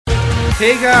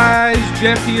Hey guys,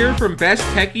 Jeff here from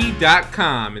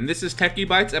BestTechie.com, and this is Techie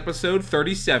Bites episode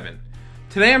 37.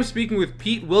 Today I'm speaking with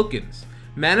Pete Wilkins,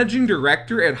 Managing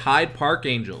Director at Hyde Park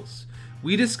Angels.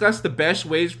 We discuss the best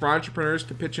ways for entrepreneurs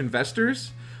to pitch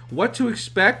investors, what to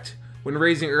expect when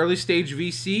raising early stage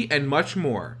VC, and much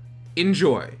more.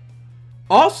 Enjoy.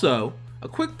 Also, a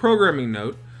quick programming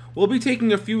note, we'll be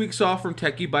taking a few weeks off from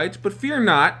Techie Bites, but fear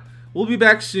not, we'll be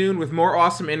back soon with more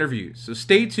awesome interviews, so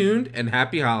stay tuned and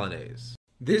happy holidays.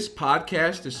 This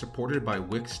podcast is supported by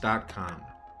Wix.com.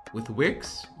 With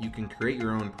Wix, you can create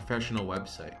your own professional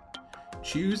website.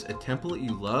 Choose a template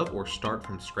you love or start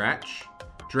from scratch,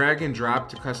 drag and drop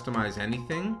to customize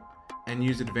anything, and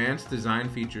use advanced design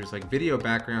features like video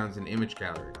backgrounds and image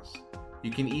galleries.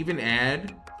 You can even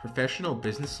add professional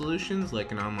business solutions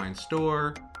like an online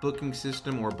store, booking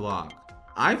system, or blog.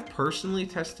 I've personally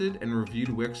tested and reviewed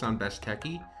Wix on Best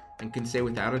Techie and can say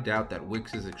without a doubt that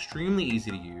Wix is extremely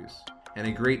easy to use and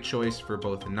a great choice for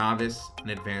both novice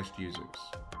and advanced users.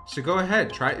 So go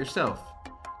ahead, try it yourself.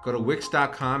 Go to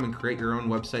Wix.com and create your own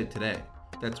website today.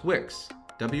 That's Wix,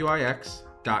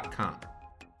 Wix.com.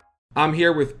 I'm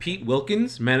here with Pete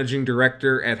Wilkins, Managing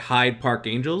Director at Hyde Park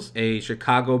Angels, a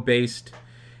Chicago-based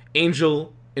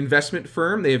angel investment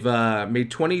firm. They've made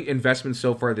 20 investments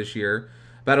so far this year.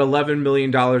 About $11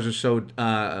 million or so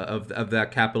of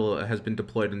that capital has been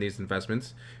deployed in these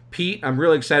investments. Pete, I'm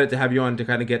really excited to have you on to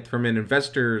kind of get from an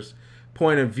investor's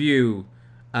point of view.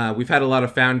 We've had a lot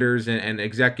of founders and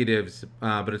executives,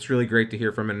 but it's really great to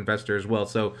hear from an investor as well.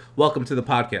 So welcome to the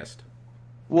podcast.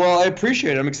 Well, I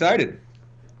appreciate it. I'm excited.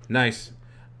 Nice.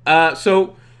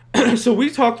 So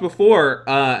we talked before,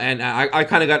 and I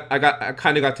kind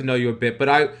of got to know you a bit, but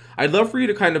I'd love for you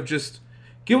to kind of just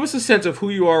give us a sense of who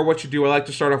you are, what you do. I like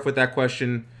to start off with that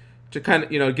question to kind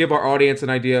of, give our audience an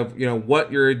idea of,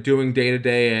 what you're doing day to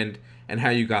day and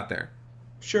how you got there.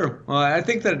 Sure. Well, I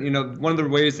think that, one of the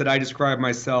ways that I describe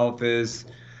myself is,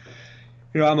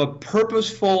 I'm a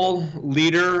purposeful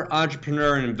leader,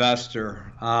 entrepreneur, and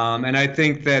investor. And I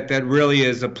think that really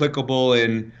is applicable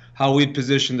in how we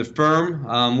position the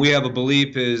firm. We have a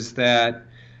belief is that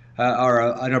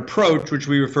an approach which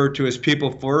we refer to as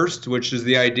people first, which is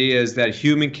the idea is that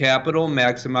human capital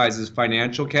maximizes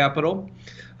financial capital.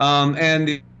 And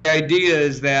the idea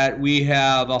is that we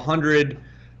have 100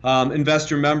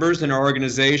 investor members in our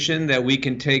organization that we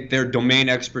can take their domain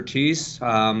expertise.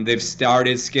 They've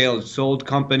started, scaled, sold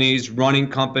companies, running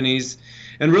companies,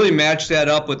 and really match that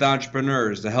up with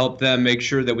entrepreneurs to help them make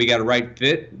sure that we got a right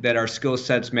fit, that our skill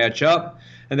sets match up.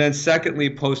 And then secondly,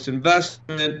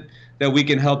 post-investment, that we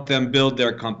can help them build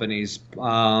their companies,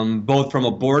 both from a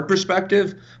board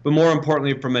perspective, but more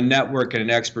importantly from a network and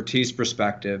an expertise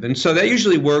perspective. And so that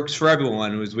usually works for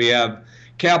everyone, as we have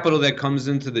capital that comes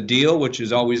into the deal, which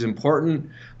is always important,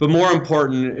 but more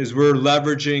important is we're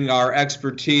leveraging our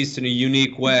expertise in a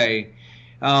unique way.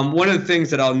 One of the things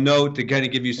that I'll note to kind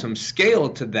of give you some scale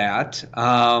to that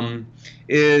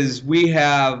is we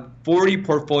have 40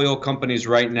 portfolio companies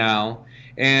right now,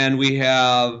 and we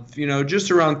have,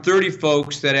 just around 30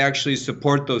 folks that actually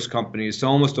support those companies, so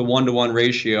almost a 1-to-1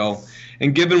 ratio.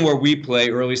 And given where we play,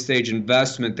 early stage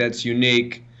investment, that's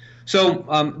unique. So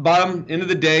bottom end of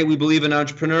the day, we believe in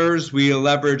entrepreneurs. We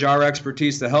leverage our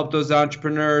expertise to help those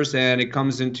entrepreneurs, and it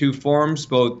comes in two forms,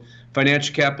 both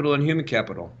financial capital and human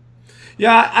capital.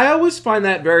 Yeah, I always find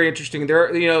that very interesting.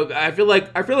 I feel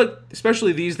like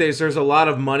especially these days, there's a lot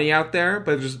of money out there,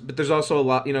 but there's also a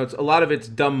lot, it's a lot of it's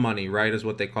dumb money, right, is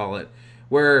what they call it,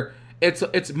 where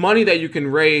it's money that you can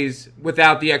raise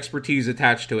without the expertise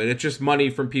attached to it. It's just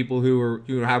money from people who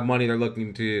have money they're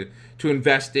looking to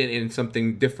invest in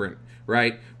something different,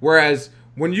 right? Whereas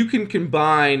when you can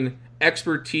combine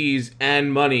expertise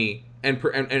and money and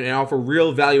offer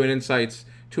real value and insights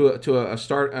to a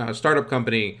startup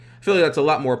company, I feel like that's a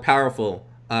lot more powerful,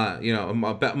 a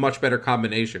much better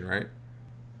combination, right?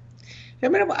 I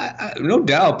mean, no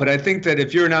doubt, but I think that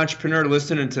if you're an entrepreneur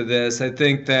listening to this, I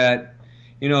think that,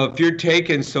 if you're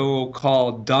taking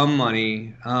so-called dumb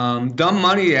money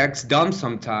acts dumb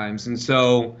sometimes. And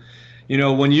so,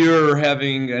 when you're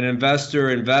having an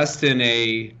investor invest in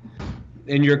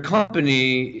your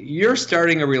company, you're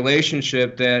starting a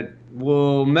relationship that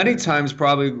will many times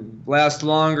probably last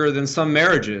longer than some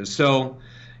marriages. So,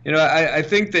 I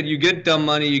think that you get dumb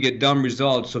money, you get dumb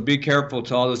results. So be careful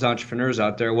to all those entrepreneurs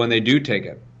out there when they do take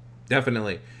it.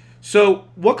 Definitely. So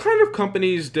what kind of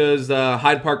companies does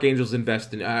Hyde Park Angels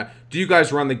invest in? Do you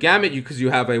guys run the gamut? Because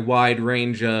you have a wide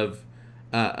range of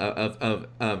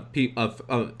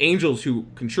angels who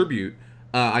contribute,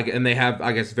 and they have,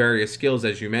 I guess, various skills,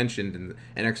 as you mentioned,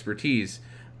 and expertise.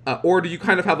 Or do you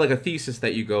kind of have like a thesis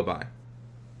that you go by?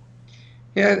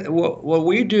 Yeah, what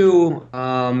we do,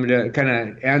 to kind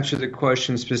of answer the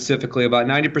question specifically, about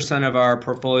 90% of our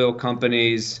portfolio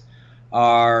companies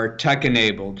are tech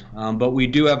enabled, but we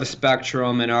do have a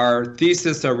spectrum, and our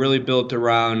thesis are really built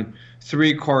around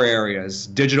three core areas: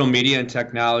 digital media and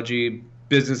technology,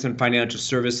 business and financial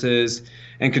services,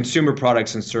 and consumer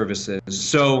products and services.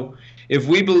 So if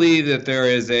we believe that there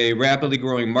is a rapidly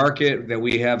growing market, that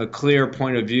we have a clear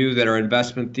point of view that our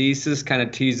investment thesis kind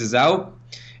of teases out,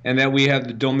 and that we have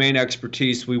the domain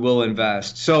expertise, we will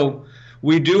invest. So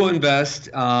we do invest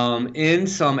in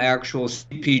some actual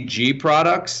CPG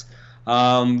products,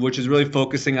 which is really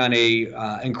focusing on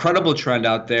a incredible trend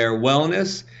out there: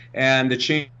 wellness and the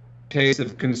changing taste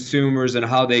of consumers and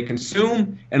how they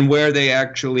consume and where they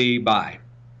actually buy.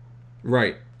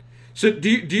 Right. So do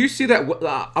you see that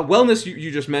wellness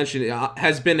you just mentioned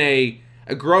has been a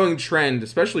growing trend,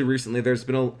 especially recently? There's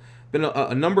been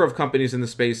a number of companies in the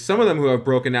space, some of them who have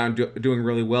broken down doing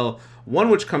really well. One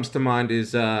which comes to mind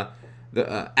is the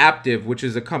Aptiv, which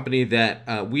is a company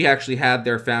that we actually had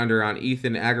their founder on,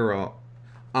 Ethan Agarwal,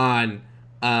 on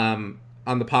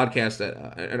the podcast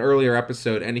at an earlier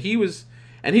episode, and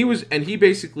he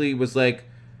basically was like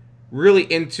really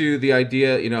into the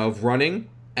idea, of running,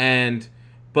 and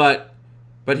but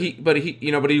he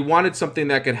wanted something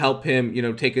that could help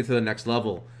him, take it to the next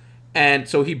level. And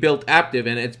so he built Aptiv,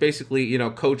 and it's basically,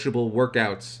 coachable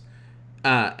workouts,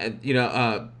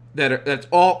 that's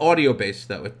all audio based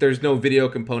though. If there's no video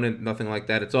component, nothing like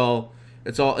that. It's all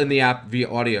in the app via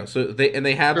audio. So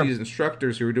they have Sure. these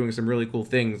instructors who are doing some really cool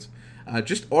things,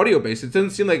 just audio based. It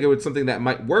doesn't seem like it was something that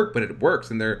might work, but it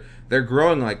works, and they're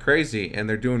growing like crazy, and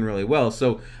they're doing really well.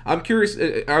 So I'm curious,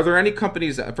 are there any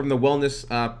companies from the wellness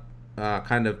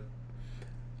kind of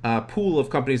pool of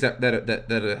companies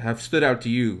that have stood out to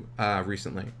you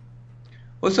recently?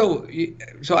 Well, so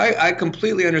I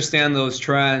completely understand those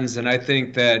trends, and I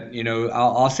think that,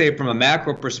 I'll say from a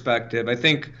macro perspective, I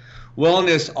think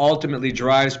wellness ultimately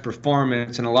drives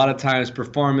performance, and a lot of times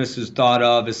performance is thought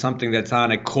of as something that's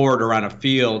on a court or on a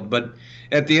field. But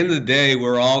at the end of the day,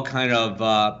 we're all kind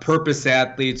of purpose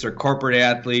athletes or corporate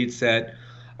athletes that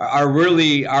are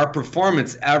really, our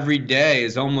performance every day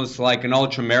is almost like an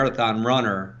ultra marathon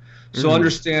runner. So Mm-hmm.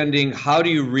 understanding how do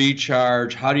you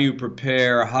recharge, how do you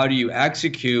prepare, how do you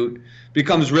execute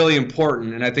becomes really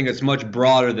important, and I think it's much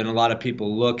broader than a lot of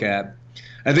people look at.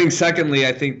 I think secondly,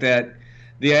 I think that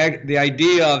the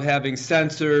idea of having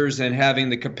sensors and having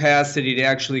the capacity to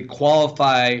actually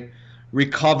qualify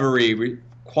recovery,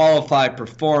 qualify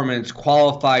performance,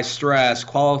 qualify stress,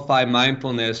 qualify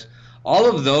mindfulness, all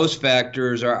of those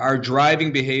factors are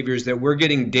driving behaviors that we're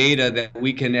getting data that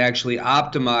we can actually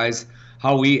optimize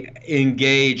how we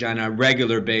engage on a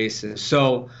regular basis.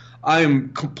 So I'm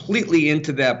completely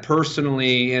into that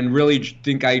personally, and really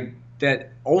think that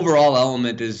overall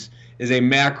element is a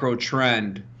macro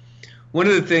trend. One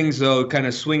of the things, though, kind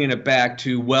of swinging it back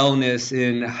to wellness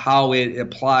and how it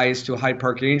applies to Hyde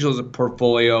Park Angels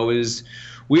portfolio, is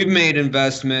we've made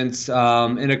investments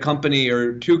in a company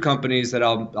or two companies that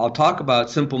I'll talk about,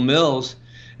 Simple Mills.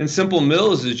 And Simple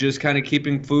Mills is just kind of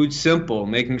keeping food simple,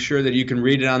 making sure that you can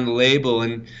read it on the label.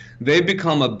 And they've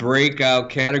become a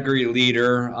breakout category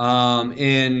leader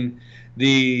in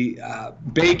the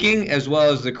baking as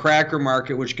well as the cracker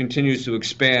market, which continues to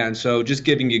expand. So just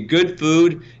giving you good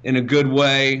food in a good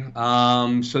way,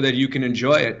 so that you can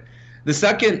enjoy it. The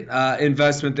second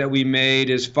investment that we made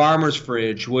is Farmer's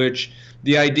Fridge, which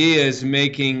the idea is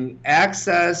making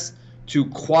access to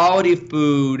quality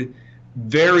food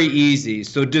very easy.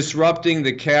 So disrupting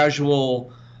the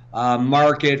casual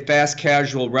market, fast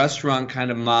casual restaurant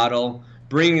kind of model,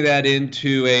 bringing that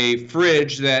into a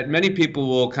fridge that many people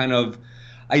will kind of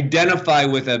identify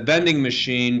with a vending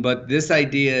machine. But this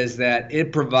idea is that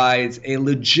it provides a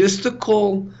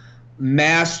logistical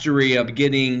mastery of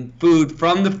getting food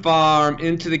from the farm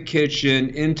into the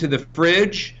kitchen, into the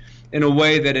fridge in a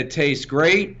way that it tastes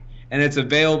great and it's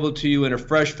available to you in a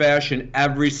fresh fashion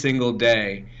every single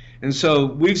day. And so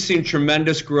we've seen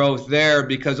tremendous growth there,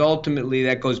 because ultimately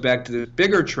that goes back to the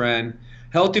bigger trend.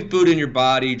 Healthy food in your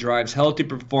body drives healthy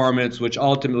performance, which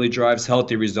ultimately drives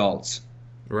healthy results.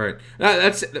 Right.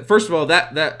 That's first of all,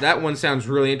 that one sounds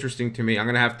really interesting to me. I'm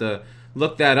gonna have to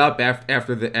look that up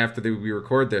after we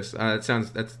record this.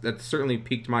 That certainly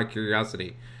piqued my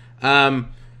curiosity. I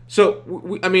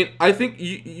mean, I think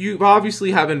you obviously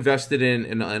have invested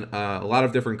in a lot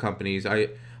of different companies.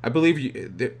 I believe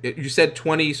you said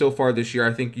 20 so far this year.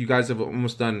 I think you guys have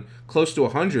almost done close to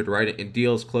 100, right, in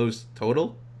deals closed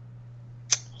total,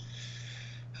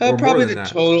 or more Probably than the that.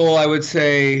 total, I would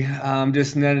say,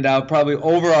 just netted out, probably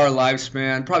over our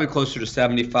lifespan, probably closer to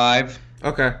 75.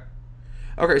 Okay.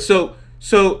 Okay.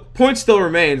 So point still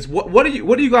remains. What do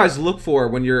you guys look for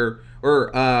when you're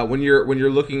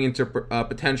looking into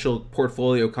potential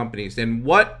portfolio companies, and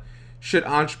what should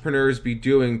entrepreneurs be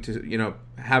doing to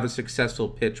have a successful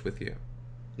pitch with you?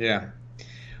 Yeah.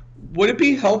 Would it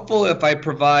be helpful if I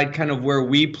provide kind of where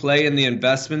we play in the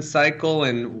investment cycle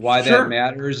and why that Sure.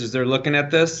 matters as they're looking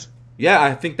at this? Yeah,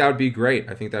 I think that would be great.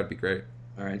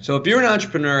 All right. So if you're an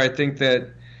entrepreneur, I think that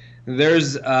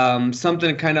there's something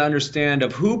to kind of understand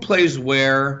of who plays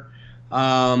where,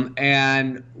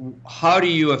 and how do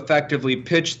you effectively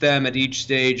pitch them at each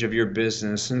stage of your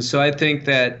business. And so I think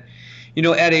that,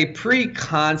 at a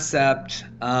pre-concept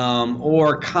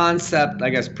or concept,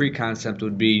 I guess pre-concept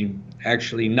would be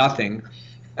actually nothing.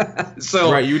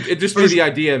 So Right, it just be the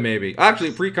idea, maybe.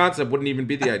 Actually, pre-concept wouldn't even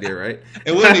be the idea, right?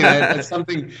 it wouldn't be that. That's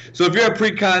something. So if you're a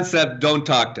pre-concept, don't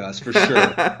talk to us for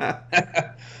sure.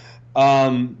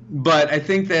 But I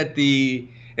think that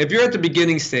if you're at the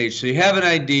beginning stage, so you have an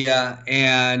idea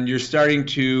and you're starting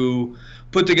to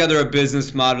put together a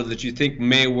business model that you think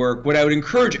may work, what I would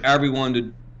encourage everyone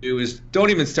to do is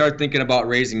don't even start thinking about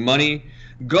raising money.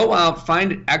 Go out,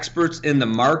 find experts in the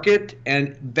market,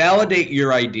 and validate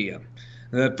your idea.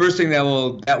 The first thing that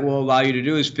will allow you to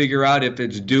do is figure out if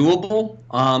it's doable.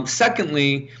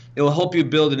 Secondly, it will help you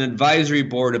build an advisory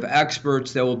board of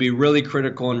experts that will be really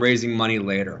critical in raising money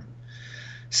later.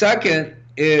 Second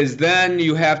is then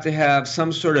you have to have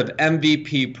some sort of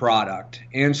MVP product.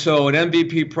 And so an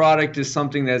MVP product is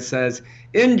something that says,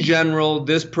 in general,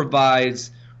 this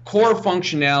provides core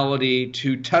functionality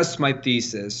to test my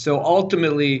thesis. So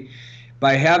ultimately,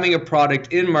 by having a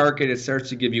product in market, it starts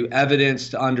to give you evidence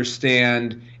to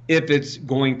understand if it's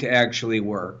going to actually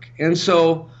work. And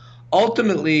so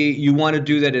ultimately, you want to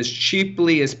do that as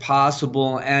cheaply as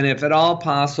possible, and if at all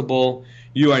possible,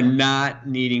 you are not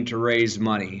needing to raise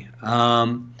money.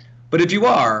 But if you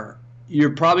are,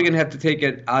 you're probably going to have to take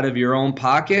it out of your own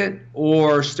pocket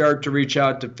or start to reach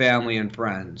out to family and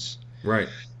friends. Right.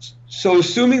 So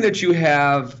assuming that you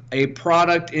have a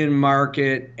product in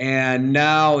market and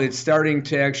now it's starting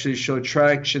to actually show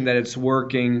traction that it's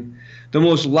working, the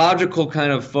most logical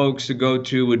kind of folks to go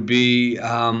to would be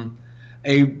a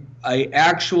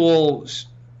actual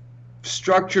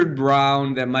structured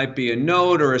round that might be a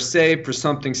note or a save for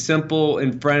something simple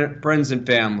in friends and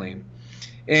family.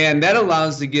 And that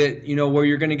allows to get, where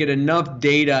you're going to get enough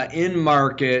data in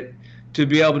market to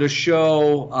be able to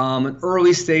show an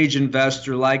early stage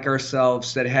investor like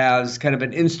ourselves that has kind of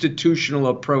an institutional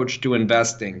approach to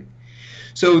investing.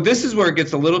 So this is where it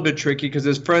gets a little bit tricky because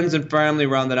this friends and family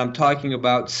round that I'm talking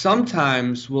about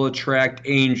sometimes will attract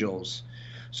angels.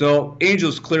 So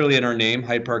angels clearly in our name,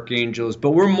 Hyde Park Angels,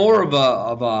 but we're more of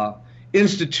a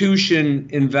institution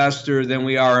investor than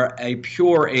we are a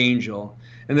pure angel.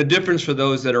 And the difference for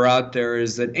those that are out there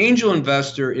is that angel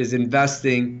investor is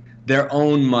investing their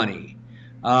own money.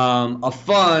 A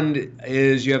fund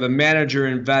is you have a manager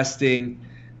investing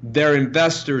their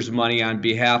investors' money on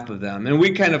behalf of them. And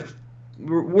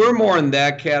we're more in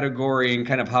that category and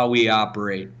kind of how we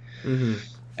operate. Mm-hmm.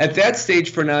 At that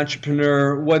stage for an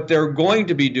entrepreneur, what they're going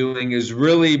to be doing is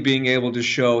really being able to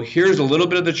show here's a little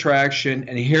bit of the traction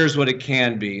and here's what it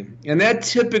can be. And that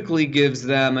typically gives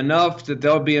them enough that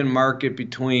they'll be in market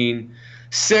between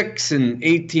 6 and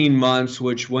 18 months,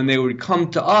 which when they would come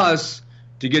to us,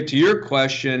 to get to your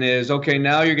question is, okay,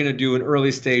 now you're going to do an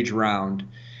early stage round.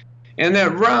 And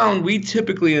that round, we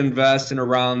typically invest in a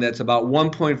round that's about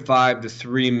 1.5 to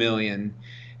 3 million.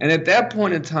 And at that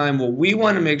point in time, what we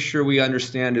want to make sure we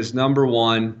understand is, number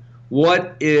one,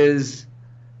 what is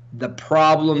the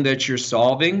problem that you're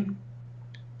solving?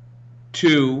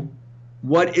 2,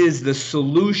 what is the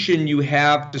solution you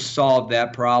have to solve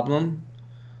that problem?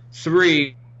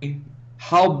 3,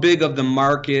 how big of the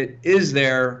market is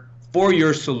there for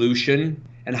your solution,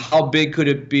 and how big could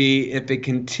it be if it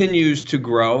continues to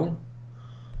grow?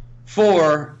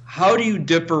 4, how do you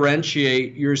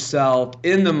differentiate yourself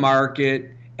in the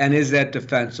market, and is that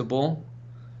defensible?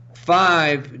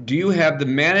 5, do you have the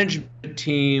management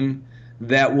team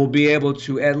that will be able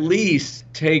to at least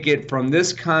take it from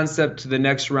this concept to the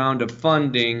next round of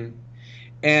funding?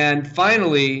 And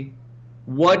finally,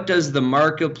 what does the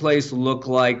marketplace look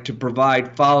like to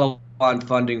provide follow-on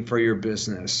funding for your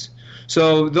business?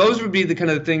 So those would be the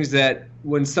kind of things that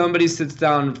when somebody sits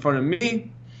down in front of me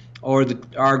or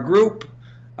our group,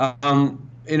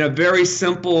 in a very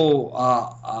simple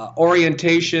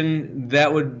orientation,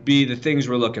 that would be the things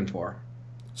we're looking for.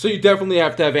 So you definitely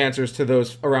have to have answers to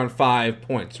those around 5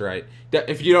 points, right?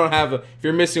 If you don't have, if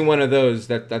you're missing one of those,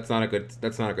 that's not a good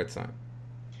sign.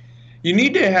 You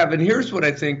need to have, and here's what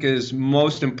I think is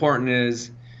most important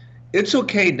is it's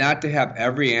okay not to have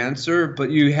every answer,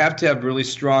 but you have to have really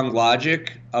strong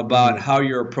logic about Mm-hmm. how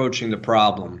you're approaching the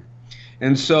problem.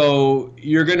 And so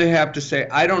you're going to have to say,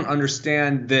 I don't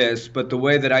understand this, but the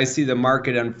way that I see the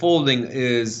market unfolding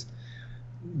is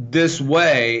this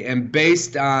way. And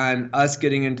based on us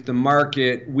getting into the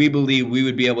market, we believe we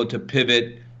would be able to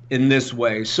pivot in this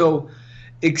way. So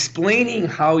explaining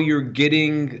how you're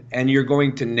getting and you're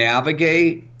going to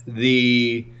navigate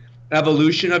the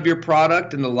evolution of your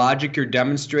product and the logic you're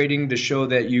demonstrating to show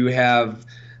that you have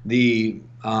the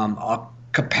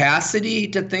capacity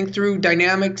to think through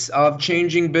dynamics of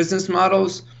changing business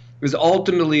models is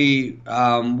ultimately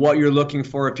what you're looking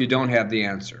for if you don't have the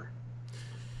answer.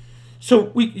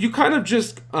 So you kind of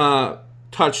just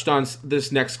touched on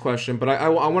this next question, but I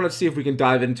want to see if we can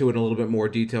dive into it in a little bit more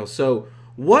detail. So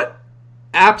what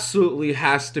absolutely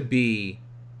has to be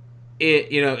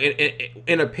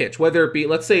in a pitch, whether it be,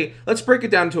 let's break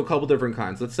it down into a couple different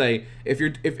kinds. Let's say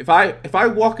if I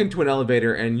walk into an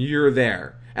elevator and you're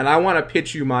there and I want to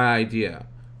pitch you my idea,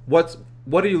 what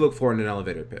do you look for in an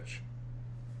elevator pitch?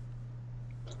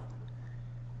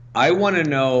 I want to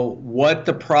know what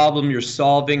the problem you're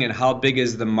solving and how big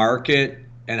is the market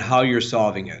and how you're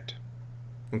solving it.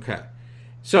 Okay.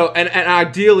 So and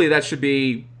ideally that should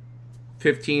be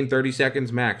 15, 30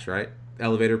 seconds max, right?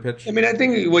 Elevator pitch. I mean, I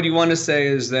think what you want to say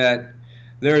is that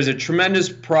there is a tremendous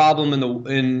problem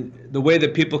in the way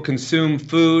that people consume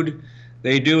food.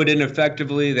 They do it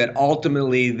ineffectively, that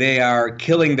ultimately they are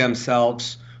killing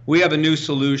themselves. We have a new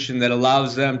solution that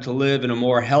allows them to live in a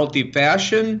more healthy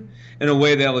fashion, in a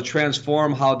way that will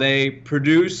transform how they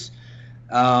produce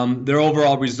their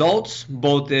overall results,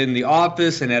 both in the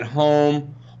office and at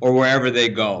home or wherever they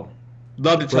go.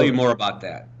 Love to tell you more about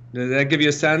that. Does that give you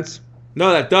a sense?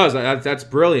 No, that does. That's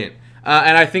brilliant,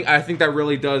 and I think that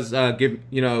really does give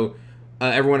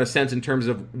everyone a sense in terms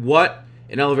of what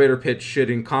an elevator pitch should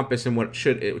encompass and what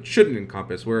it shouldn't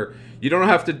encompass. Where you don't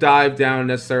have to dive down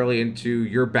necessarily into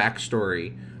your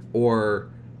backstory or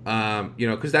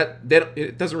because that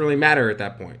it doesn't really matter at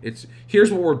that point. It's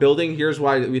here's what we're building. Here's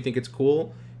why we think it's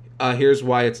cool. Here's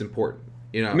why it's important.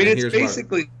 I mean, it's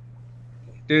basically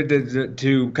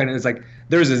to kind of, it's like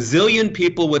there's a zillion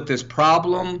people with this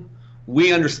problem.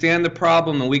 We understand the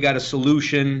problem and we got a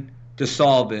solution to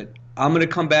solve it. I'm going to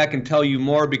come back and tell you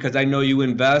more because I know you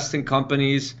invest in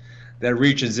companies that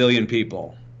reach a zillion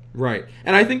people. Right.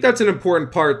 And I think that's an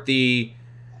important part,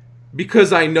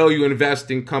 because I know you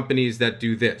invest in companies that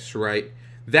do this, right?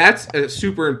 That's a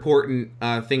super important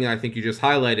thing I think you just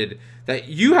highlighted, that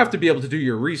you have to be able to do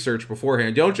your research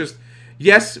beforehand. Don't just,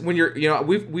 yes, when you're,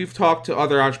 we've talked to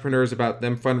other entrepreneurs about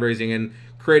them fundraising and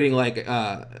creating like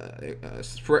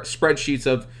spreadsheets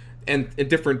of and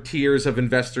different tiers of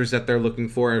investors that they're looking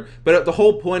for. But the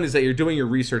whole point is that you're doing your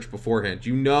research beforehand.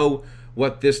 You know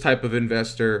what this type of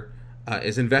investor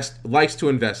likes to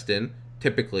invest in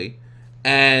typically,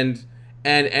 and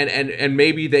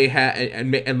maybe they have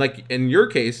and like in your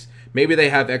case, maybe they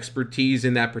have expertise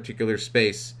in that particular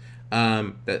space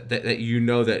that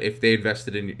that if they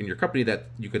invested in your company that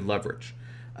you could leverage.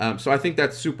 So I think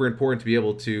that's super important to be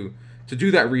able to do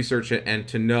that research and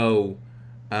to know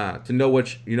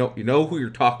what you know who you're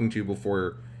talking to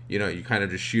before you kind of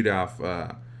just shoot off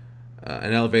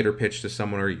an elevator pitch to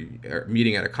someone or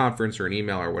meeting at a conference or an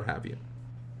email or what have you.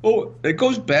 Well, it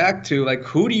goes back to like,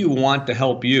 who do you want to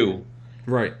help you?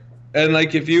 Right. And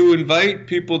like, if you invite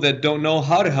people that don't know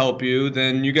how to help you,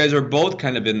 then you guys are both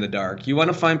kind of in the dark. You want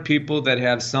to find people that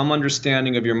have some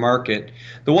understanding of your market.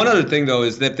 The one other thing though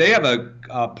is that if they have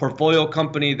a portfolio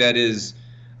company that is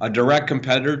a direct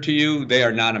competitor to you, they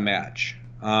are not a match.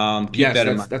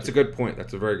 Yes, that's a good point.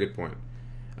 That's a very good point.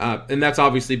 And that's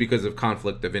obviously because of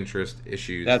conflict of interest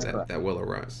issues that will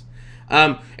arise.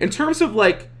 In terms of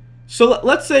like, so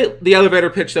let's say the elevator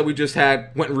pitch that we just had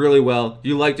went really well.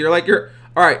 You're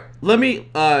all right. Let me.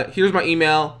 Here's my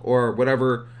email or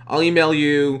whatever. I'll email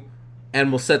you,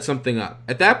 and we'll set something up.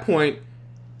 At that point,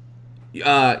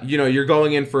 you're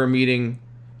going in for a meeting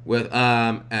with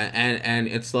and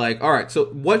it's like, all right. So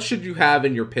what should you have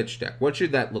in your pitch deck? What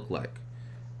should that look like?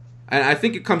 And I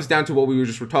think it comes down to what we were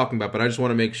talking about, but I just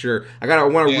want to make sure. I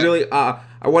want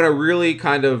to really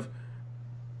kind of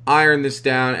iron this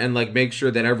down and like make sure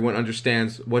that everyone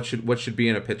understands what should be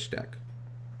in a pitch deck.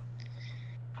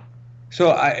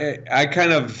 So I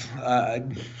kind of I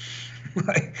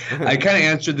kind of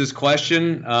answered this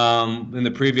question in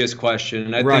the previous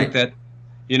question. I think that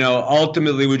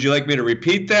ultimately, would you like me to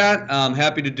repeat that? I'm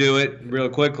happy to do it real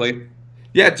quickly.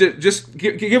 Yeah, just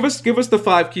give us the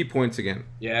 5 key points again.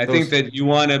 Yeah, I think that you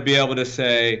want to be able to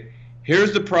say,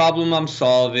 here's the problem I'm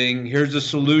solving, here's the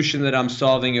solution that I'm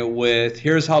solving it with,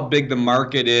 here's how big the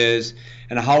market is,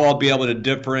 and how I'll be able to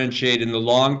differentiate in the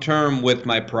long term with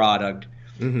my product.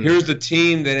 Mm-hmm. Here's the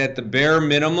team that at the bare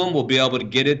minimum will be able to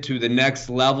get it to the next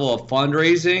level of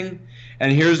fundraising.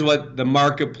 And here's what the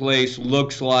marketplace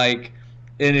looks like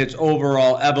in its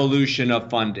overall evolution of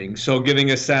funding. So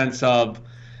giving a sense of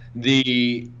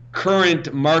the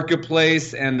current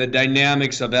marketplace and the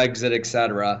dynamics of exit, et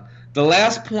cetera. The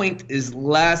last point is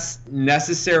less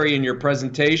necessary in your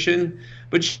presentation,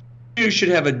 but you should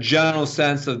have a general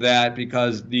sense of that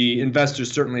because the investor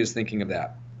certainly is thinking of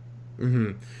that.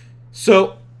 Mm-hmm.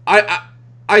 So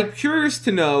I'm curious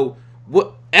to know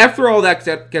what, after all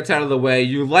that gets out of the way,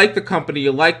 you like the company,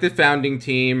 you like the founding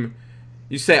team,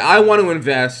 you say, I want to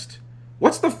invest.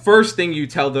 What's the first thing you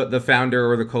tell the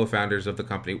founder or the co-founders of the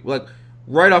company, like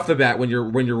right off the bat when you're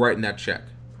writing that check?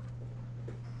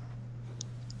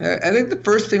 I think the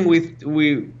first thing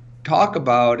we talk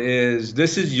about is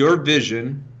this is your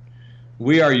vision.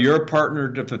 We are your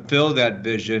partner to fulfill that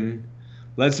vision.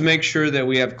 Let's make sure that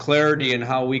we have clarity in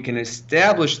how we can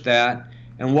establish that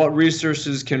and what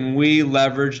resources can we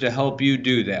leverage to help you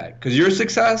do that. Because your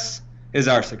success is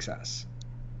our success.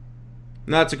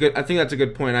 No, I think that's a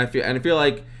good point. I feel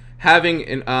like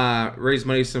having raised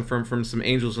money from some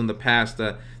angels in the past,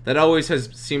 that always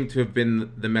has seemed to have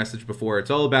been the message before.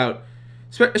 It's all about,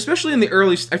 especially in the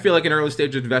early, I feel like in early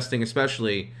stage of investing,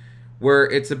 especially where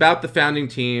it's about the founding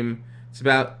team, it's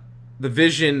about the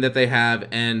vision that they have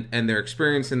and their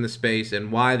experience in the space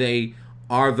and why they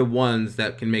are the ones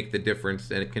that can make the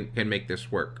difference and can make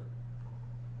this work.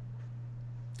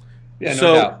 Yeah,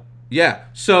 no doubt. Yeah.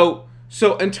 So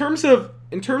in terms of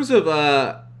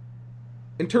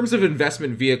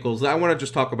investment vehicles, I want to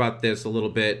just talk about this a little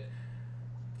bit.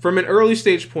 From an early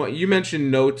stage point, you mentioned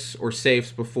notes or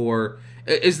safes before.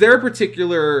 Is there a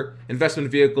particular investment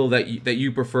vehicle that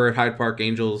you prefer at Hyde Park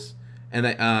Angels,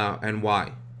 and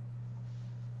why?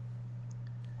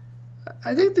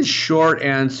 I think the short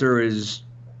answer is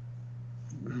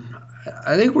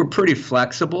I think we're pretty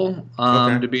flexible,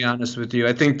 to be honest with you.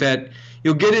 I think that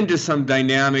you'll get into some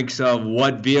dynamics of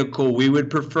what vehicle we would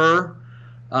prefer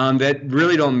that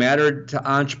really don't matter to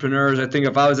entrepreneurs. I think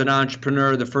if I was an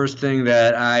entrepreneur, the first thing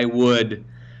that I would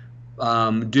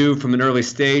do from an early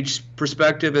stage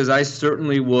perspective is I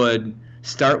certainly would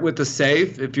start with the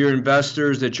safe. If your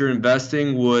investors that you're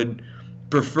investing would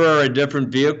prefer a different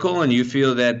vehicle and you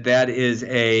feel that that is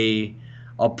a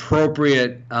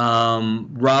appropriate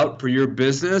route for your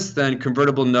business, then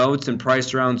convertible notes and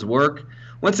price rounds work.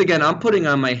 Once again, I'm putting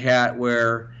on my hat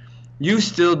where you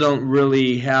still don't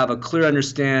really have a clear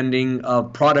understanding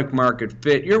of product market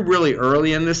fit. You're really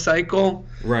early in this cycle.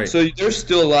 Right. So there's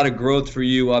still a lot of growth for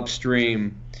you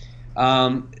upstream.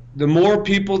 The more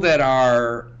people that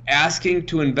are asking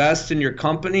to invest in your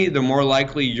company, the more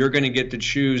likely you're going to get to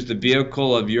choose the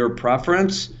vehicle of your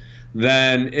preference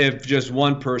than if just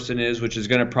one person is, which is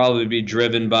going to probably be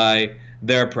driven by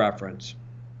their preference.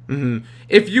 Mm-hmm.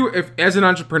 If as an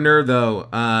entrepreneur though,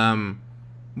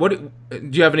 what do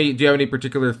you have any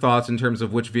particular thoughts in terms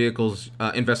of which vehicles,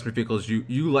 investment vehicles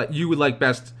you would like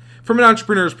best from an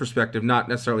entrepreneur's perspective, not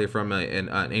necessarily from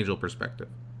an angel perspective?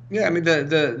 Yeah, I mean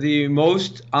the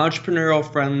most entrepreneurial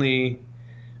friendly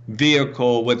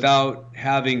vehicle without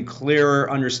having clearer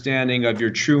understanding of your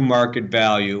true market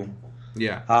value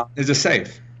is a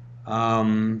safe,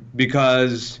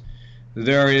 because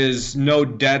there is no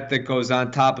debt that goes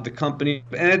on top of the company.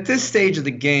 And at this stage of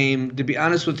the game, to be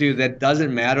honest with you, that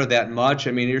doesn't matter that much.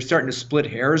 I mean, you're starting to split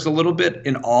hairs a little bit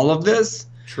in all of this.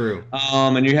 True.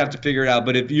 And you have to figure it out.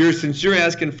 But since you're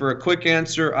asking for a quick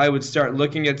answer, I would start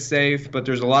looking at safe, but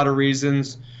there's a lot of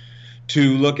reasons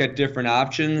to look at different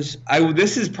options.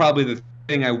 This is probably the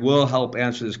thing I will help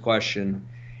answer this question.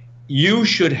 You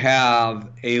should have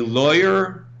a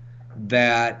lawyer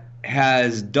that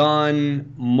has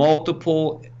done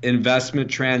multiple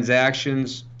investment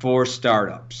transactions for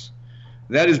startups.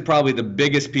 That is probably the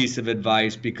biggest piece of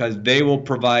advice, because they will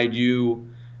provide you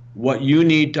what you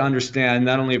need to understand,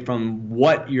 not only from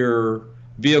what your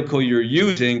vehicle you're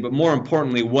using, but more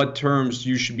importantly, what terms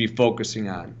you should be focusing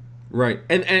on. Right,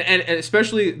 and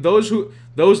especially those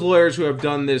lawyers who have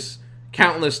done this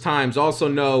countless times also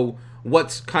know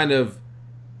what's kind of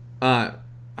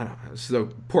I don't know, it's a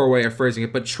poor way of phrasing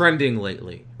it, but trending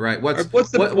lately, right?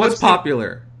 What's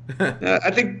popular?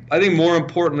 I think more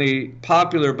importantly,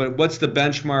 popular, but what's the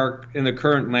benchmark in the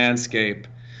current landscape?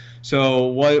 So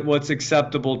what's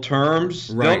acceptable terms?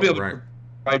 Right, they'll be able to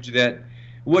provide you that.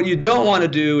 What you don't want to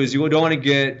do is you don't want to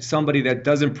get somebody that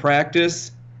doesn't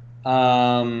practice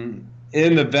in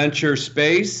the venture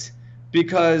space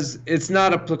because it's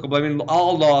not applicable. I mean,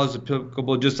 all law is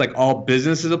applicable, just like all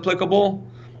business is applicable.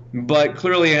 But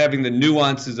clearly, having the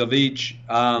nuances of each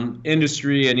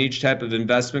industry and each type of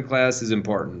investment class is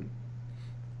important.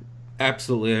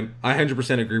 Absolutely, I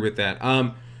 100% agree with that.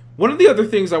 One of the other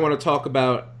things I want to talk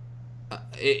about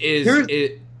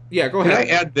yeah, go ahead. Can I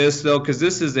add this though, because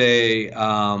this is a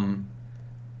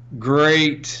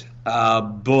great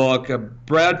book.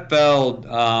 Brad Feld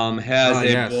has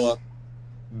a book,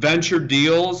 Venture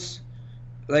Deals.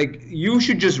 Like, you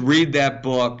should just read that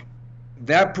book.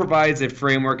 That provides a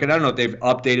framework, and I don't know if they've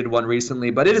updated one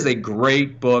recently, but it is a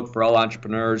great book for all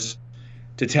entrepreneurs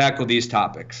to tackle these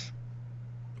topics.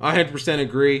 I 100%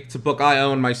 agree. It's a book I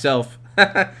own myself.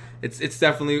 It's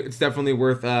definitely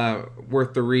worth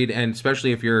the read, and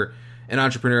especially if you're an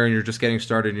entrepreneur and you're just getting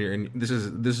started, and this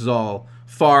is all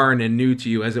foreign and new to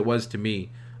you as it was to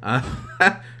me.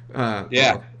 Yeah,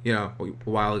 a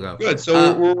while ago. Good.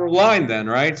 So we're aligned then,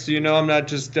 right? So I'm not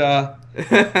just no,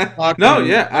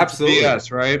 yeah, absolutely.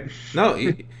 BS, right? No,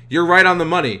 you're right on the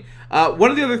money.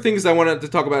 One of the other things I wanted to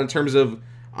talk about in terms of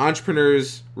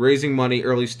entrepreneurs raising money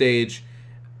early stage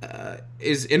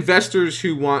is investors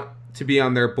who want to be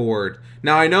on their board.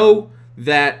 Now, I know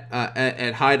that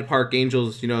at Hyde Park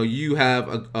Angels, you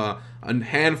have a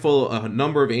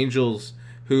number of angels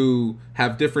who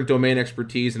have different domain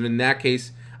expertise, and in that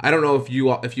case, I don't know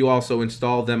if you also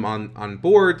install them on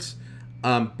boards,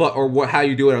 how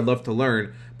you do it. I'd love to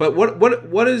learn. But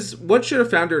what should a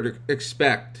founder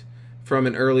expect from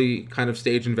an early kind of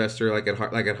stage investor like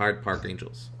at Hyde Park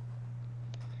Angels?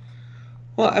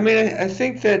 Well, I mean, I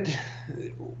think that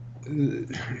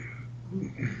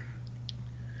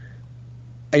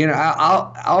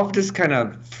I'll just kind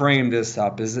of frame this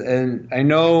up and I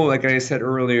know, like I said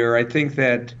earlier, I think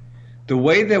that the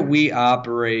way that we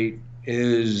operate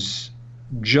is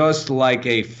just like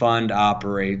a fund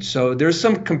operates. So there's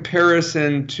some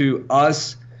comparison to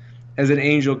us as an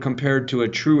angel compared to a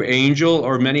true angel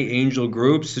or many angel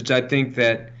groups, which I think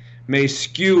that may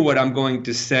skew what I'm going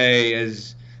to say,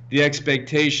 as the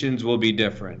expectations will be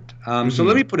different. So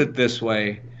let me put it this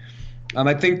way.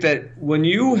 I think that when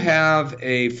you have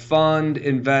a fund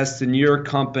invest in your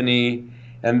company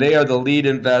and they are the lead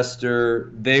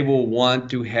investor, they will want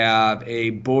to have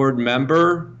a board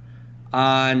member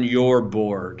on your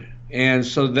board. And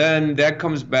so then that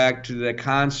comes back to the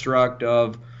construct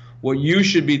of what you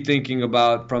should be thinking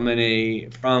about from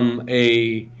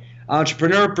a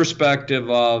entrepreneur perspective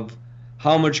of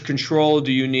how much control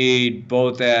do you need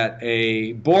both at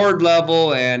a board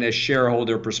level and a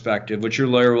shareholder perspective, which your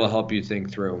lawyer will help you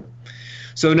think through.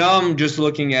 So now I'm just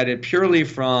looking at it purely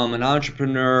from an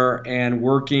entrepreneur and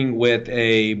working with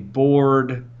a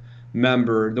board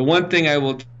member. The one thing I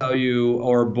will tell you,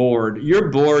 or board, your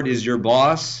board is your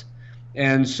boss.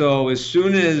 And so as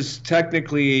soon as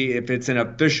technically, if it's an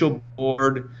official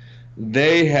board,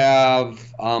 they have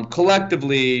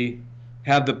collectively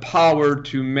have the power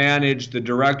to manage the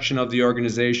direction of the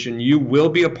organization. You will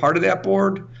be a part of that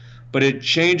board, but it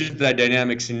changes that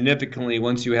dynamic significantly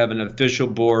once you have an official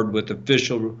board with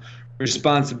official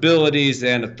responsibilities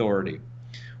and authority.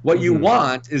 What you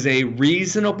want is a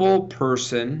reasonable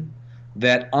person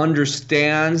that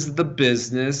understands the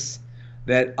business,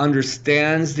 that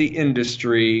understands the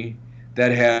industry,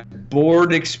 that has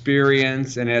board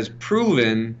experience and has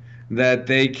proven that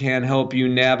they can help you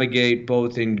navigate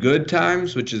both in good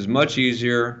times, which is much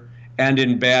easier, and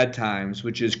in bad times,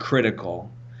 which is critical.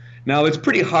 Now, it's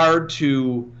pretty hard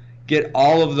to get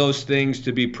all of those things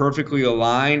to be perfectly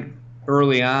aligned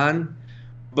early on,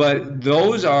 but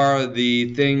those are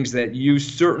the things that you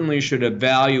certainly should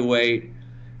evaluate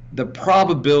the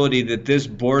probability that this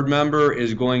board member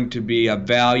is going to be a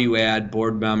value-add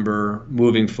board member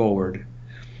moving forward.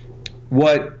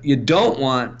 What you don't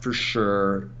want for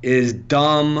sure is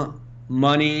dumb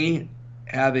money,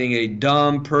 having a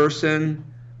dumb person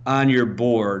on your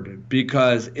board,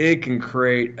 because it can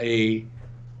create a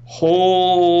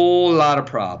whole lot of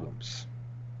problems.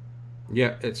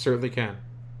 Yeah, it certainly can.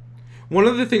 One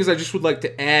of the things I just would like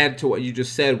to add to what you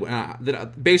just said,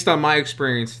 that based on my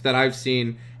experience that I've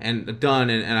seen and done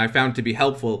and I found to be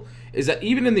helpful, is that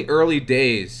even in the early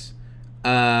days,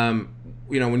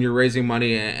 when you're raising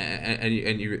money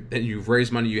and you've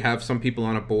raised money, you have some people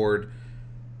on a board.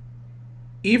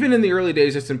 Even in the early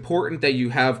days, it's important that you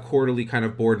have quarterly kind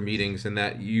of board meetings and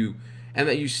that you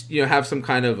have some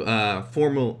kind of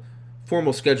formal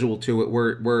schedule to it,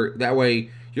 where that way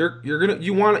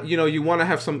you want to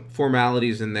have some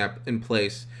formalities in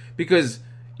place, because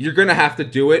you're gonna have to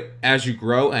do it as you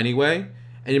grow anyway.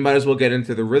 And you might as well get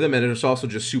into the rhythm, and it's also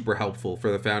just super helpful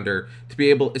for the founder to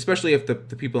be able, especially if the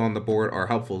people on the board are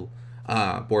helpful,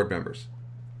 board members.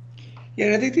 Yeah,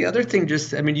 and I think the other thing,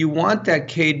 you want that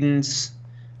cadence,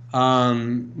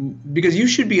 because you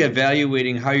should be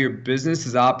evaluating how your business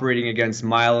is operating against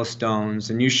milestones,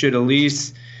 and you should at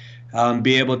least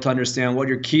be able to understand what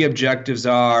your key objectives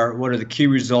are, what are the key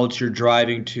results you're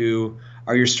driving to,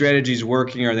 are your strategies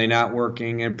working, are they not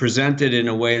working, and present it in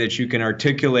a way that you can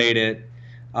articulate it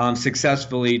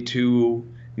successfully to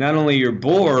not only your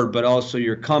board but also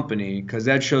your company, because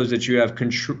that shows that you have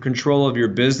control of your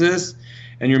business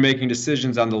and you're making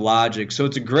decisions on the logic. So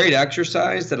it's a great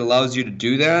exercise that allows you to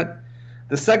do that.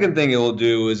 The second thing it will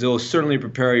do is it will certainly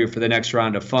prepare you for the next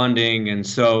round of funding, and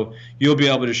so you'll be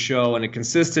able to show in a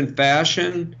consistent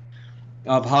fashion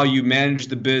of how you manage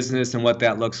the business and what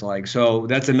that looks like. So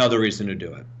that's another reason to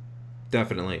do it.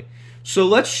 Definitely. So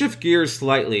let's shift gears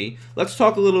slightly. Let's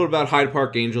talk a little bit about Hyde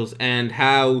Park Angels and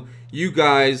how you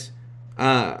guys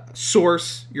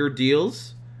source your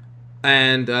deals,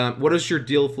 and what does your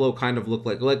deal flow kind of look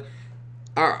like? Like,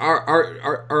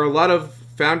 are a lot of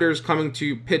founders coming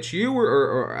to pitch you,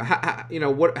 or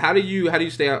how do you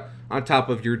stay out on top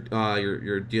of your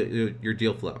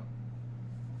deal flow?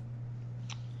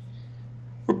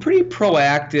 We're pretty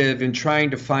proactive in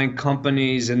trying to find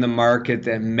companies in the market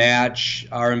that match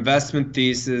our investment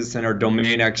thesis and our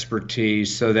domain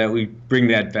expertise so that we bring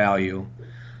that value.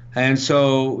 And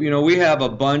so, we have a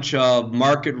bunch of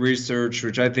market research,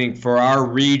 which I think for our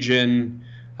region,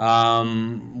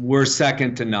 we're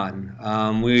second to none.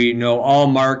 We know all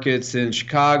markets in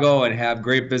Chicago and have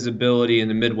great visibility in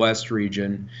the Midwest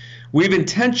region. We've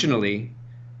intentionally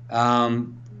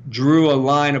drew a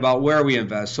line about where we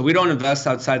invest. So we don't invest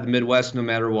outside the Midwest no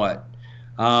matter what.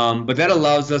 But that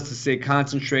allows us to stay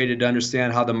concentrated to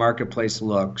understand how the marketplace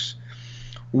looks.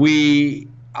 We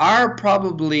are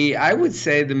probably, I would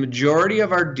say, the majority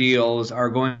of our deals are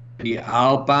going to be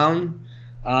outbound,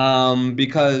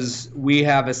 because we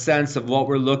have a sense of what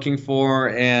we're looking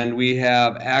for, and we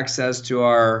have access to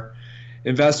our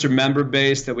investor member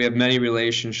base that we have many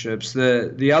relationships.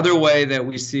 The other way that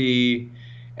we see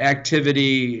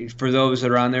activity for those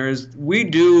that are on there is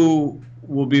we'll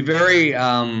be very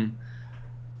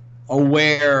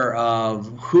aware of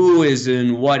who is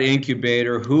in what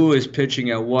incubator, who is pitching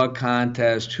at what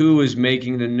contest, who is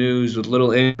making the news with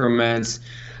little increments.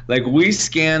 Like, we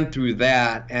scan through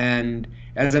that, and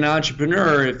as an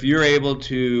entrepreneur, if you're able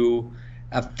to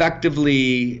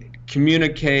effectively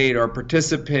communicate or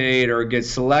participate or get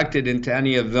selected into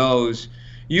any of those,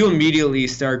 you immediately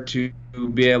start to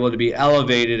be able to be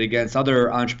elevated against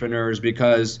other entrepreneurs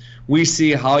because we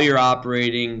see how you're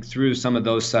operating through some of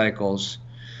those cycles.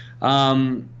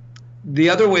 The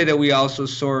other way that we also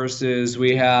source is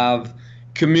we have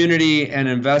community and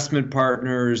investment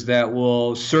partners that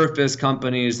will surface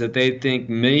companies that they think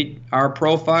meet our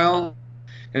profile.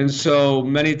 And so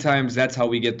many times that's how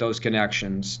we get those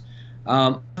connections.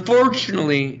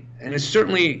 Unfortunately, and it's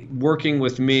certainly working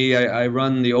with me, I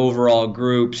run the overall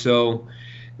group, so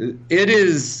it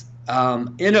is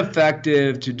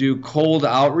ineffective to do cold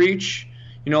outreach.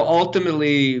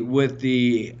 Ultimately, with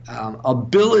the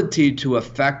ability to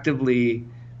effectively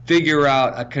figure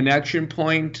out a connection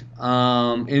point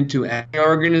into any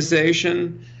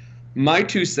organization, my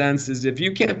 2 cents is if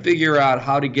you can't figure out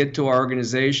how to get to our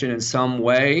organization in some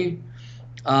way,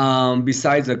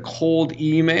 besides a cold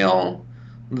email,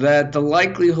 that the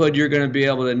likelihood you're going to be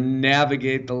able to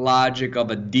navigate the logic of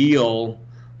a deal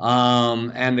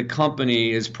and the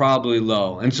company is probably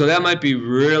low. And so that might be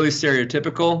really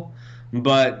stereotypical,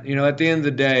 but at the end of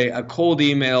the day, a cold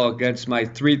email against my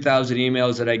 3,000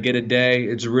 emails that I get a day,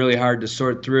 it's really hard to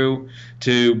sort through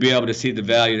to be able to see the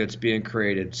value that's being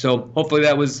created. So hopefully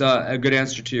that was a good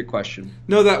answer to your question.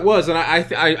 No, that was, and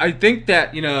I think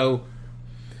that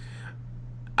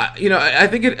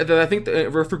I think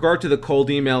with regard to the cold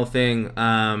email thing,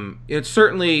 it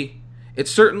certainly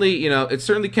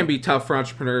can be tough for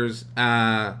entrepreneurs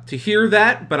to hear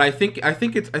that, but I think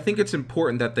it's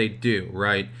important that they do,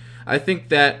 right? I think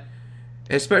that,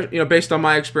 especially based on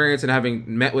my experience and having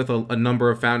met with a number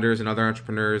of founders and other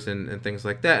entrepreneurs and things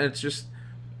like that, it's just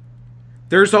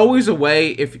there's always a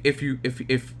way if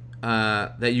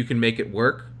that you can make it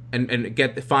work and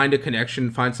find a connection,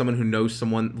 find someone who knows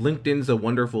someone. LinkedIn's a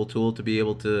wonderful tool to be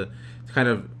able to kind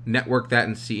of network that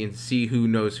and see who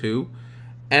knows who.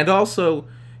 And also,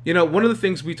 one of the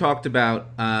things we talked about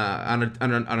on a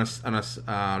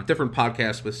different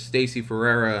podcast with Stacy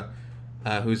Ferreira,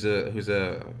 who's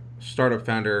a startup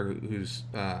founder, who's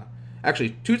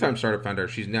actually 2-time startup founder.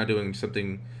 She's now doing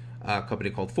something company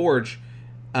called Forge,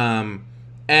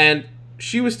 and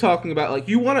she was talking about, like,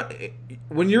 you want to,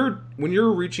 when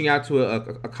you're reaching out to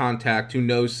a contact who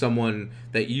knows someone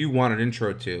that you want an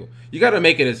intro to, you got to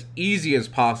make it as easy as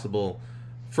possible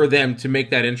for them to make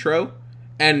that intro,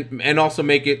 and also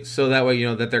make it so that way,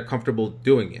 that they're comfortable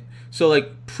doing it. So,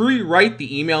 like, pre-write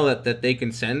the email that they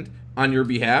can send on your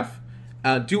behalf.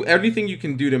 Do everything you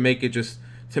can do to make it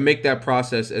to make that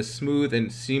process as smooth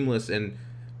and seamless and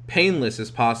painless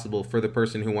as possible for the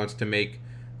person who wants to make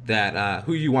that,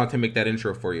 who you want to make that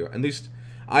intro for you. At least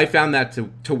I found that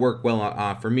to work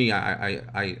well for me.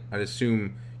 I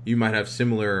assume you might have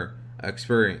similar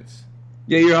experience.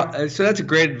 Yeah, so that's a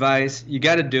great advice. You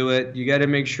got to do it. You got to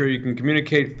make sure you can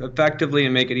communicate effectively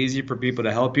and make it easy for people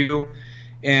to help you,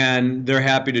 and they're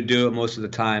happy to do it most of the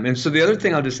time. And so the other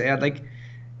thing I'll just add, like,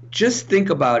 just think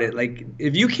about it. Like,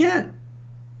 if you can't,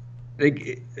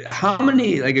 like, how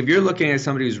many, like, if you're looking at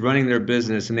somebody who's running their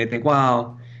business and they think,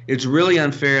 wow, it's really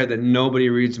unfair that nobody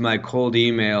reads my cold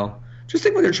email. Just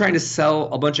think when they're trying to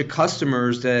sell a bunch of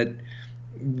customers that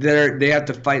they have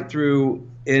to fight through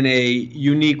in a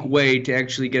unique way to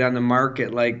actually get on the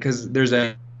market, like, because there's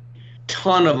a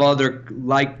ton of other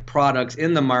like products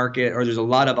in the market, or there's a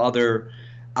lot of other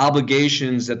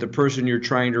obligations that the person you're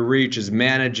trying to reach is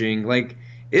managing. Like,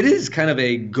 it is kind of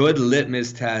a good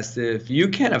litmus test. If you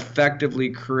can effectively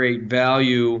create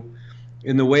value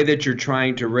in the way that you're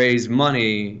trying to raise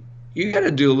money, you got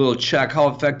to do a little check how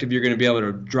effective you're going to be able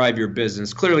to drive your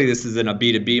business. Clearly, this isn't a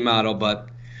B2B model, but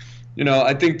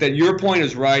I think that your point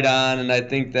is right on, and I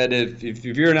think that if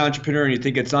you're an entrepreneur and you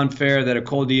think it's unfair that a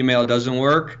cold email doesn't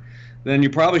work, then you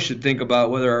probably should think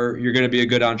about whether you're going to be a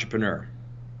good entrepreneur.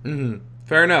 Mm-hmm.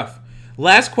 Fair enough.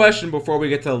 Last question before we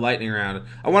get to the lightning round.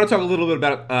 I want to talk a little bit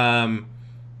about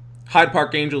Hyde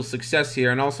Park Angels' success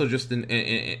here, and also just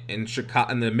in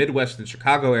Chicago, in the Midwest and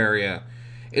Chicago area.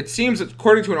 It seems,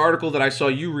 according to an article that I saw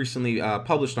you recently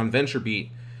published on VentureBeat,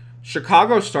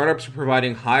 Chicago startups are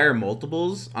providing higher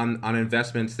multiples on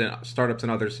investments than startups in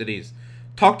other cities.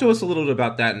 Talk to us a little bit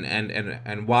about that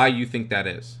and why you think that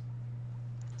is.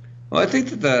 Well, I think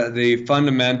that the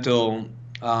fundamental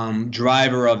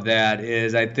driver of that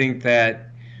is, I think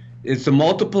that it's a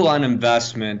multiple on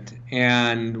investment,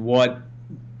 and what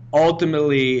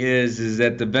ultimately is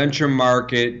that the venture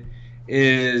market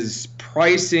is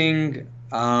pricing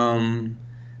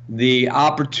the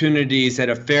opportunities at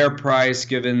a fair price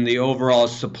given the overall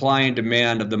supply and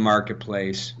demand of the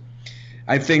marketplace.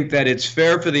 I think that it's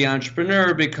fair for the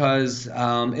entrepreneur because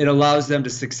it allows them to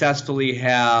successfully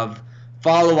have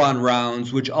follow-on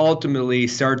rounds, which ultimately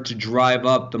start to drive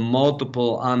up the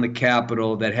multiple on the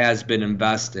capital that has been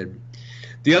invested.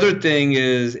 The other thing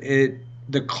is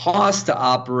the cost to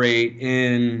operate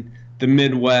in the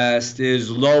Midwest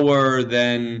is lower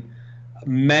than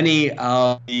many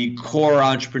of the core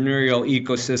entrepreneurial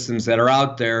ecosystems that are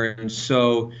out there, and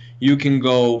so you can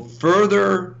go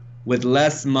further with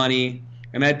less money.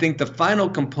 And I think the final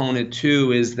component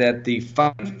too is that the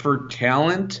fight for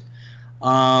talent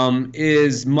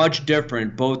is much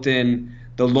different, both in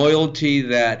the loyalty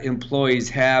that employees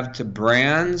have to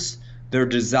brands, their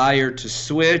desire to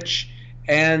switch,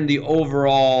 and the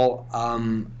overall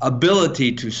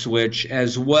ability to switch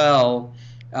as well.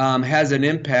 Has an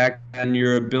impact on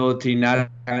your ability not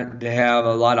to have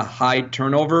a lot of high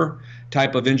turnover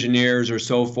type of engineers or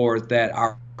so forth that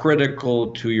are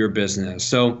critical to your business.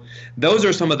 So those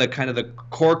are some of the kind of the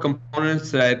core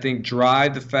components that I think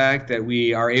drive the fact that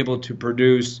we are able to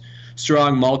produce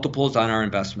strong multiples on our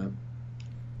investment.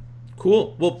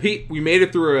 Cool. Well, Pete, we made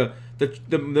it through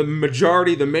the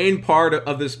majority, the main part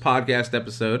of this podcast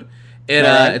episode.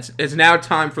 And it's now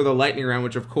time for the lightning round,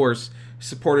 which of course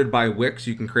supported by Wix.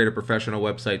 You can create a professional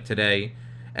website today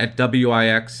at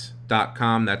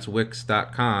Wix.com. That's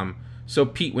Wix.com. So,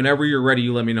 Pete, whenever you're ready,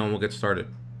 you let me know and we'll get started.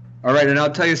 All right, and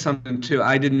I'll tell you something, too.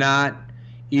 I did not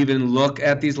even look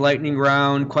at these lightning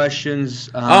round questions.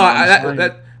 I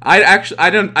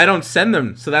don't send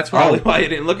them, so that's probably why I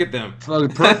didn't look at them.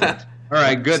 Perfect. All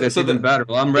right, good. That's even better.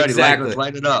 Well, I'm ready. Exactly. Let's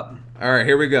light it up. All right,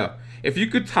 here we go. If you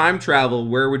could time travel,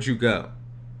 where would you go?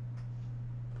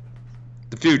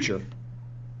 The future.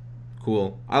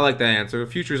 Cool. I like that answer.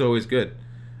 The future is always good,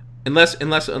 unless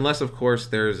of course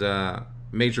there's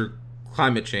major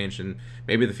climate change, and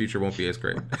maybe the future won't be as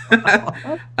great.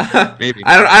 Maybe.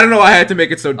 I don't know why I had to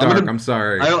make it so dark. I'm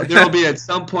sorry. There'll be at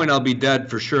some point I'll be dead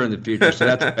for sure in the future, so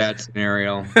that's a bad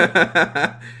scenario.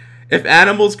 If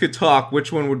animals could talk,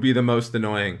 which one would be the most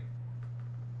annoying?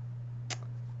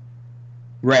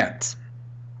 Rats.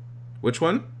 Which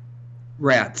one?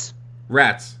 Rats.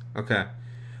 Rats. Okay.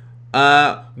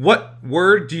 What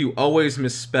word do you always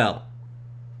misspell?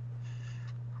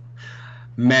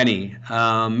 Many.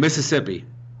 Mississippi.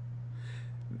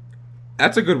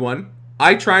 That's a good one.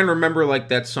 I try and remember like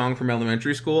that song from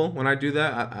elementary school when I do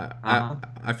that.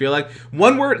 I feel like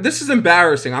one word. This is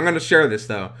embarrassing. I'm going to share this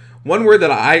though. One word that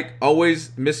I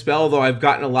always misspell, though I've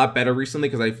gotten a lot better recently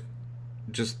because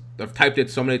I've typed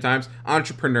it so many times.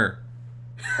 Entrepreneur.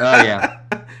 Oh yeah.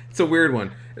 It's a weird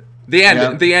one. The end.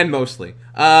 Yep. The end mostly.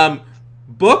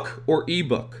 Book or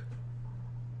ebook?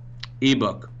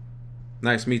 Ebook.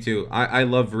 Nice. Me too. I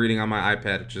love reading on my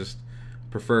iPad. Just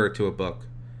prefer it to a book.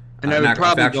 And I would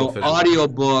probably go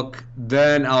audiobook,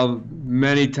 then I'll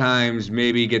many times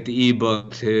maybe get the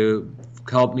ebook to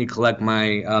help me collect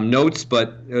my notes,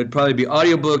 but it would probably be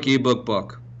audiobook, ebook,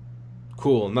 book.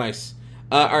 Cool, nice.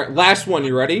 All right, last one.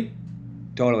 You ready?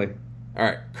 Totally. All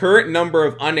right. Current number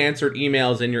of unanswered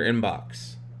emails in your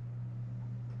inbox.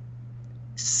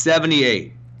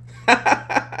 78.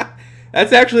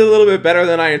 That's actually a little bit better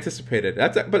than I anticipated.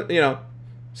 But you know,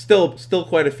 still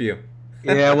quite a few.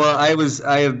 Yeah, well, I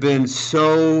have been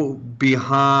so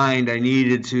behind. I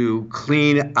needed to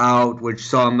clean out,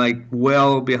 so I'm like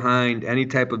well behind any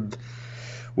type of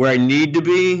where I need to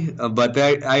be. But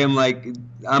I am like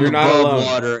I'm above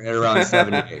water at around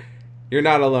 78. You're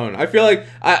not alone. I feel like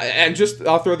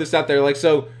I'll throw this out there. Like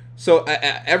so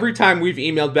every time we've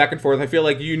emailed back and forth, I feel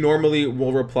like you normally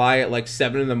will reply at like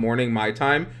 7 a.m. my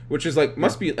time, which is like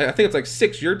must be I think it's like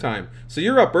 6 your time. So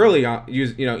you're up early,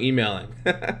 emailing.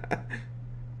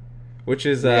 Which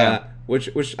is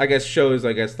which I guess shows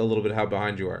a little bit how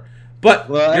behind you are, but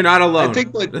you're not alone. I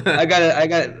think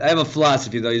I have a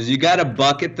philosophy though, is you gotta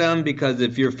bucket them, because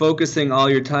if you're focusing all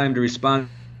your time to respond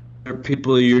to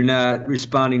people, you're not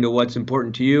responding to what's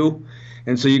important to you,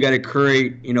 and so you got to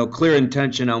create clear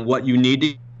intention on what you need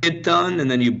to get done, and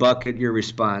then you bucket your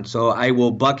response. So I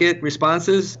will bucket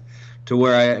responses to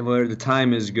where the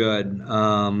time is good.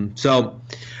 So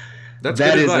that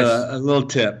is a little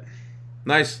tip.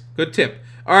 Nice. Good tip.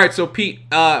 All right, so Pete,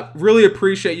 really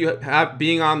appreciate you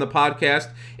being on the podcast.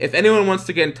 If anyone wants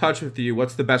to get in touch with you,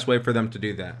 what's the best way for them to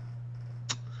do that?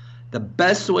 The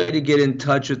best way to get in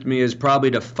touch with me is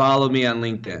probably to follow me on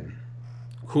LinkedIn.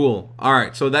 Cool. All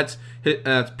right, so that's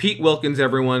Pete Wilkins,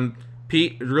 everyone.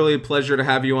 Pete, really a pleasure to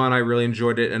have you on. I really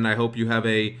enjoyed it, and I hope you have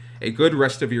a good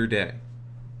rest of your day.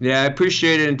 Yeah, I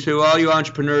appreciate it. And to all you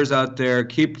entrepreneurs out there,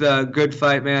 keep the good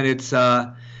fight, man. It's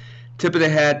tip of the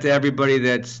hat to everybody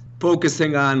that's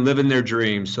focusing on living their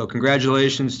dreams. So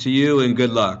congratulations to you and good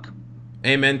luck.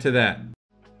 Amen to that.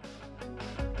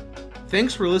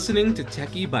 Thanks for listening to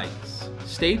Techie Bites.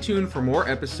 Stay tuned for more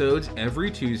episodes every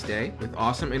Tuesday with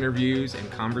awesome interviews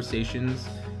and conversations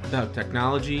about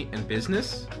technology and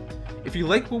business. If you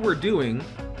like what we're doing,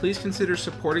 please consider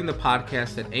supporting the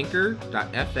podcast at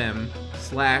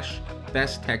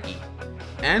anchor.fm/besttechie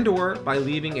and/or by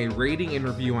leaving a rating and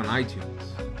review on iTunes.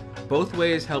 Both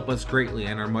ways help us greatly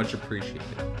and are much appreciated.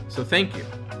 So thank you.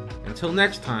 Until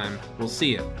next time, we'll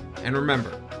see you. And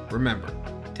remember,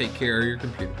 take care of your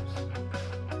computers.